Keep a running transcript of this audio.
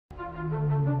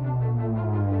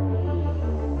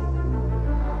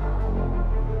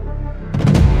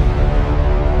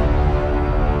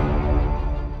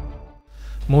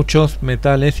Muchos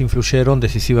metales influyeron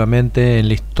decisivamente en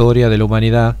la historia de la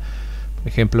humanidad,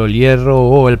 por ejemplo el hierro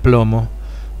o el plomo,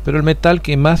 pero el metal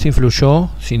que más influyó,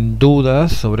 sin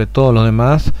dudas, sobre todos los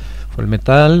demás, fue el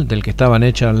metal del que estaban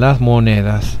hechas las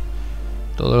monedas.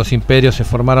 Todos los imperios se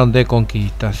formaron de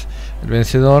conquistas. El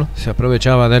vencedor se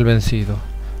aprovechaba del vencido,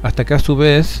 hasta que a su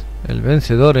vez el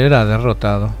vencedor era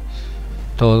derrotado.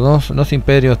 Todos los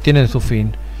imperios tienen su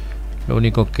fin. Lo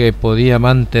único que podía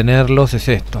mantenerlos es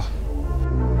esto.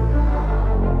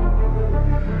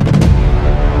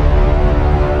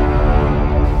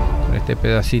 Con este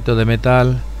pedacito de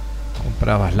metal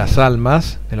comprabas las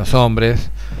almas de los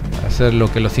hombres para hacer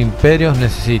lo que los imperios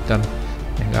necesitan: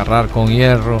 desgarrar con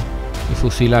hierro y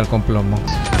fusilar con plomo.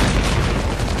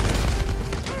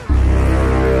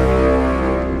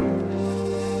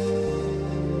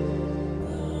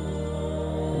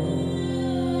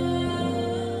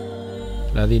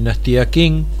 La dinastía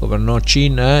Qing gobernó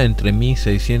China entre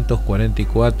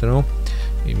 1644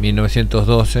 y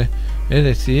 1912, es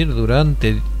decir,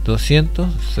 durante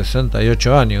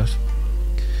 268 años.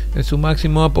 En su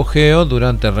máximo apogeo,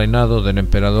 durante el reinado del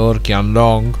emperador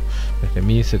Qianlong, desde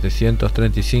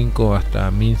 1735 hasta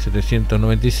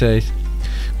 1796,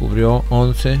 cubrió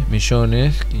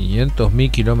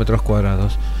 11.500.000 kilómetros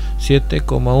cuadrados,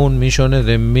 7,1 millones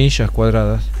de millas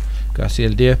cuadradas, casi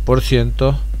el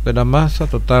 10% de la masa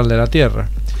total de la Tierra,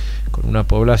 con una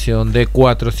población de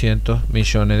 400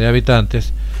 millones de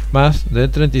habitantes, más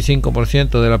del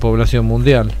 35% de la población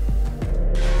mundial.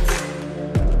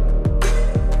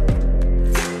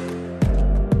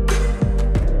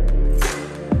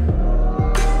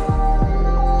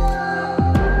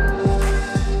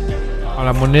 A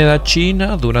la moneda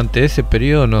china, durante ese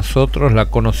periodo nosotros la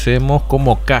conocemos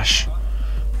como cash,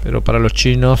 pero para los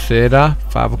chinos era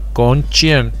fab con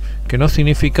chien, que no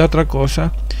significa otra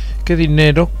cosa que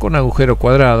dinero con agujero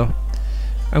cuadrado,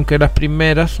 aunque las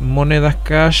primeras monedas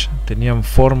cash tenían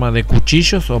forma de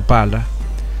cuchillos o pala.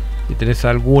 Si tenés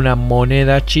alguna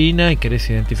moneda china y querés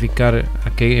identificar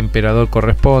a qué emperador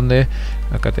corresponde,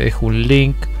 acá te dejo un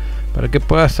link para que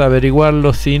puedas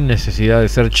averiguarlo sin necesidad de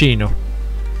ser chino.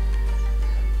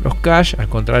 Los cash, al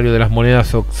contrario de las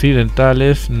monedas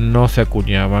occidentales, no se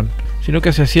acuñaban, sino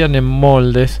que se hacían en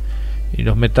moldes, y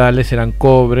los metales eran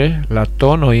cobre,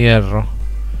 latón o hierro.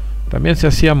 También se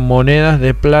hacían monedas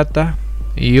de plata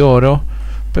y oro,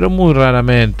 pero muy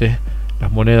raramente.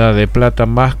 Las monedas de plata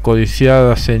más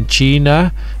codiciadas en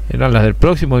China eran las del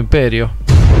próximo imperio.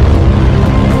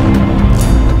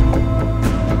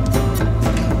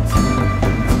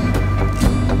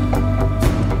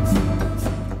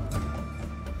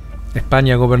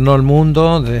 España gobernó el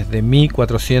mundo desde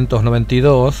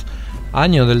 1492,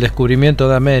 año del descubrimiento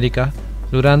de América,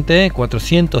 durante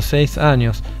 406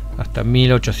 años, hasta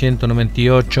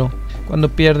 1898, cuando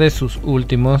pierde sus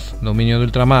últimos dominios de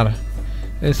ultramar.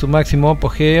 En su máximo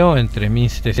apogeo, entre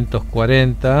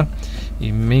 1740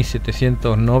 y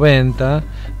 1790,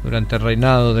 durante el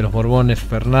reinado de los Borbones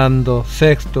Fernando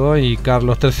VI y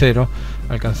Carlos III,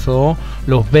 alcanzó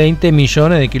los 20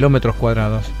 millones de kilómetros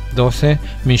cuadrados, 12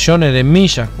 millones de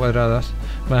millas cuadradas,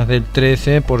 más del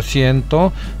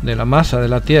 13% de la masa de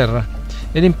la Tierra.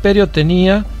 El imperio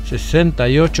tenía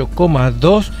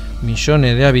 68,2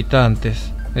 millones de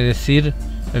habitantes, es decir,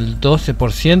 el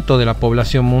 12% de la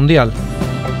población mundial.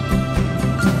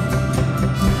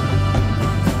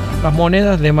 Las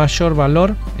monedas de mayor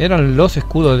valor eran los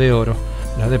escudos de oro,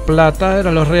 las de plata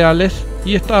eran los reales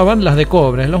y estaban las de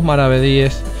cobre, los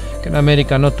maravedíes, que en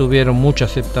América no tuvieron mucha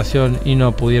aceptación y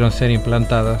no pudieron ser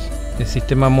implantadas. El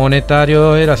sistema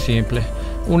monetario era simple: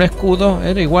 un escudo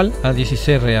era igual a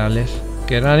 16 reales,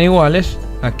 que eran iguales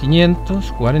a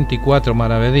 544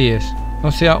 maravedíes,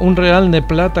 o sea, un real de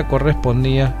plata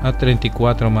correspondía a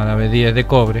 34 maravedíes de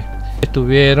cobre.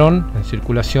 Estuvieron en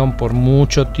circulación por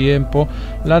mucho tiempo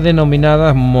las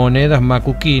denominadas monedas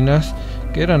macuquinas,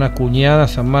 que eran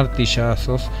acuñadas a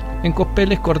martillazos en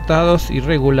cospeles cortados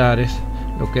irregulares,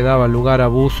 lo que daba lugar a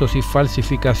abusos y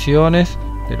falsificaciones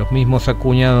de los mismos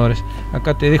acuñadores.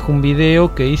 Acá te dejo un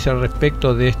video que hice al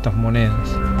respecto de estas monedas.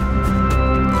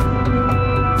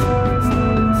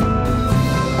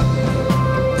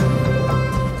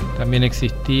 También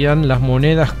existían las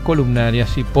monedas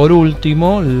columnarias y por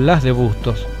último las de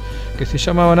bustos, que se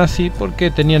llamaban así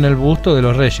porque tenían el busto de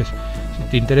los reyes. Si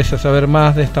te interesa saber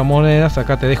más de estas monedas,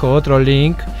 acá te dejo otro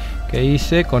link que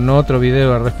hice con otro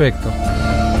video al respecto.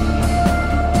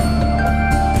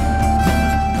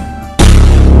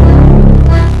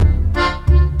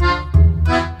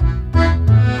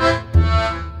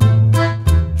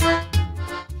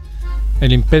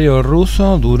 El imperio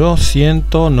ruso duró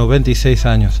 196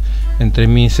 años, entre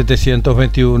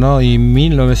 1721 y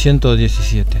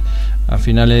 1917. A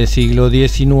finales del siglo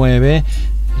XIX, el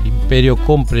imperio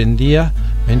comprendía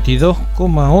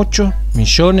 22,8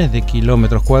 millones de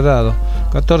kilómetros cuadrados,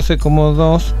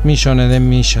 14,2 millones de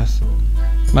millas,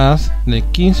 más del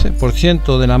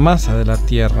 15% de la masa de la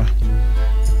Tierra.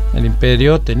 El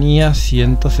imperio tenía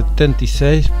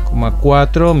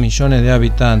 176,4 millones de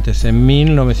habitantes en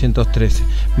 1913,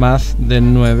 más del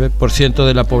 9%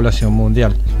 de la población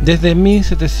mundial. Desde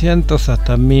 1700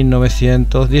 hasta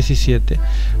 1917,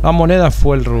 la moneda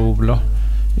fue el rublo,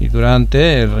 y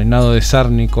durante el reinado de zar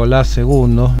Nicolás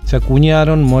II se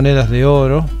acuñaron monedas de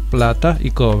oro, plata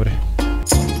y cobre.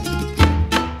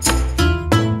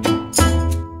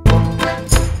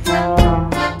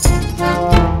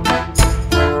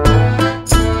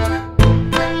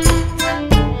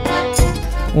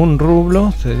 Un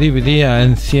rublo se dividía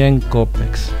en 100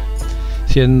 kopecks,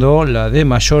 siendo la de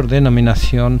mayor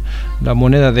denominación la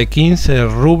moneda de 15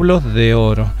 rublos de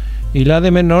oro y la de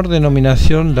menor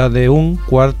denominación la de un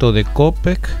cuarto de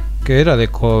kopek, que era de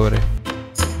cobre.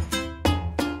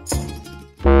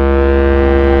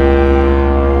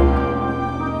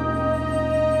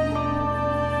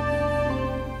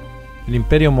 El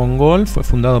imperio mongol fue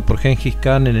fundado por Gengis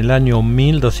Khan en el año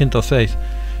 1206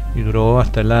 y duró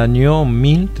hasta el año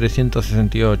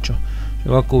 1368.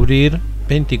 Llegó a cubrir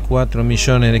 24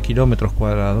 millones de kilómetros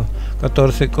cuadrados,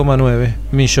 14,9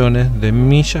 millones de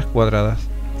millas cuadradas,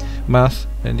 más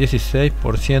del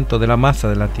 16% de la masa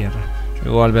de la Tierra.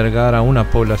 Llegó a albergar a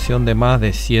una población de más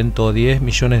de 110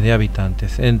 millones de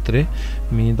habitantes entre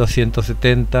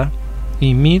 1270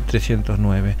 y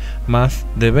 1309, más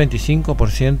del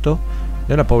 25%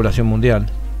 de la población mundial.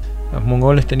 Los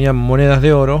mongoles tenían monedas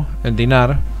de oro, el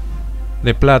dinar,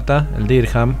 de plata, el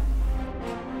dirham.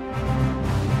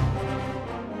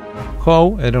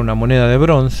 Hou era una moneda de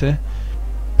bronce,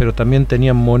 pero también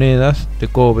tenían monedas de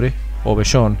cobre o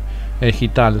vellón, el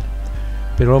gital.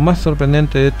 Pero lo más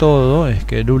sorprendente de todo es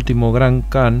que el último gran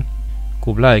Khan,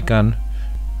 Kublai Khan,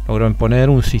 logró imponer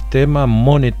un sistema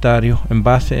monetario en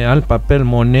base al papel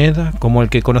moneda como el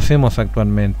que conocemos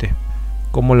actualmente.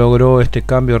 ¿Cómo logró este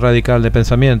cambio radical de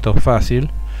pensamiento?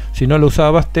 Fácil: si no lo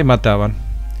usabas te mataban.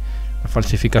 La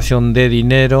falsificación de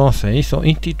dinero se hizo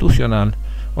institucional,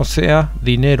 o sea,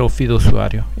 dinero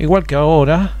fiduciario. Igual que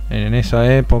ahora, en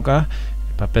esa época,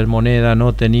 el papel moneda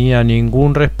no tenía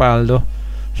ningún respaldo,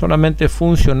 solamente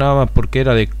funcionaba porque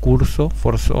era de curso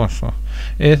forzoso,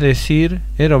 es decir,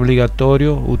 era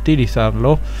obligatorio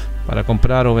utilizarlo para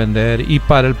comprar o vender y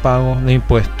para el pago de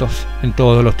impuestos en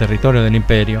todos los territorios del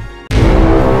imperio.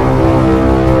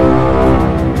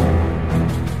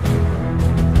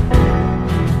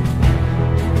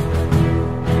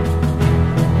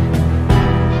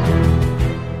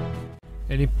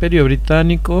 El imperio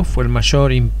británico fue el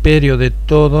mayor imperio de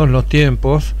todos los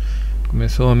tiempos.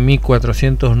 Comenzó en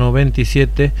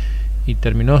 1497 y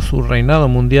terminó su reinado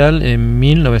mundial en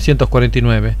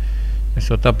 1949. En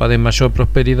su etapa de mayor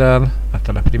prosperidad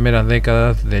hasta las primeras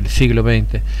décadas del siglo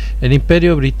XX. El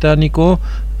imperio británico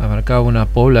abarcaba una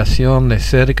población de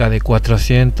cerca de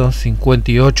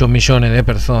 458 millones de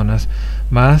personas,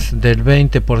 más del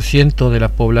 20% de la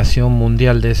población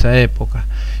mundial de esa época,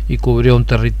 y cubrió un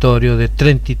territorio de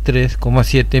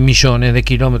 33,7 millones de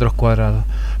kilómetros cuadrados,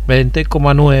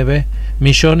 20,9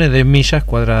 millones de millas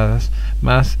cuadradas,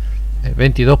 más del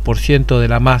 22% de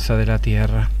la masa de la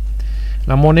Tierra.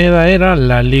 La moneda era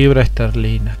la libra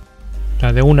esterlina.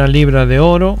 La de una libra de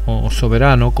oro, o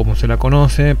soberano como se la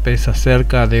conoce, pesa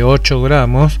cerca de 8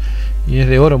 gramos y es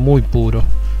de oro muy puro.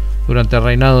 Durante el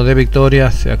reinado de Victoria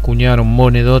se acuñaron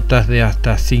monedotas de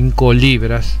hasta 5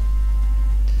 libras.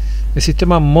 El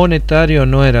sistema monetario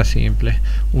no era simple.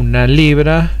 Una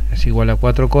libra es igual a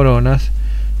 4 coronas,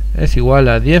 es igual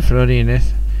a 10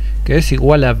 florines, que es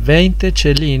igual a 20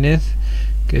 chelines,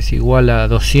 que es igual a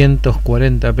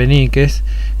 240 peniques,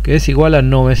 que es igual a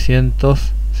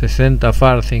 960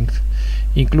 farthings.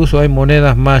 Incluso hay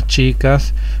monedas más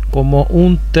chicas, como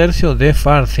un tercio de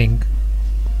farthing.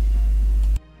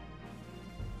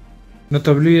 No te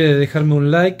olvides de dejarme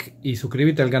un like y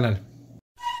suscribirte al canal.